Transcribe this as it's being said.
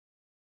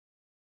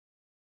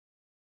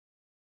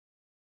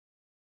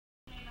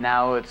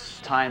Now it's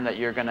time that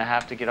you're going to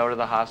have to get out of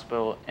the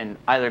hospital and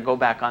either go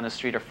back on the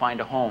street or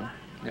find a home.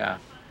 Yeah.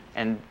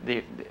 And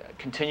the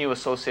continual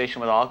association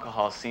with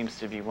alcohol seems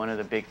to be one of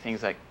the big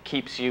things that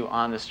keeps you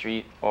on the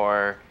street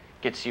or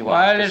gets you off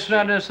the street. Well, it's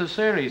not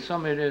necessary.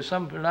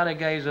 A lot of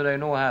guys that I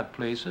know have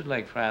places,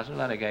 like France, a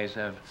lot of guys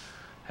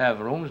have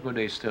rooms, but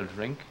they still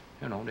drink.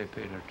 You know, they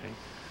pay their thing.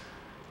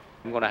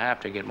 I'm going to have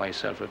to get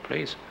myself a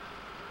place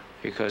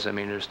because, I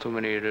mean, there's too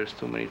many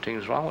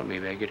things wrong with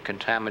me. I get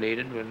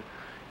contaminated,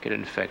 get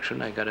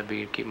infection. I got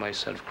to keep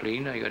myself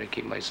clean. I got to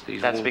keep my...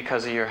 That's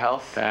because of your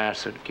health?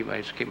 That's it. Keep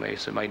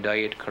my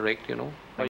diet correct, you know.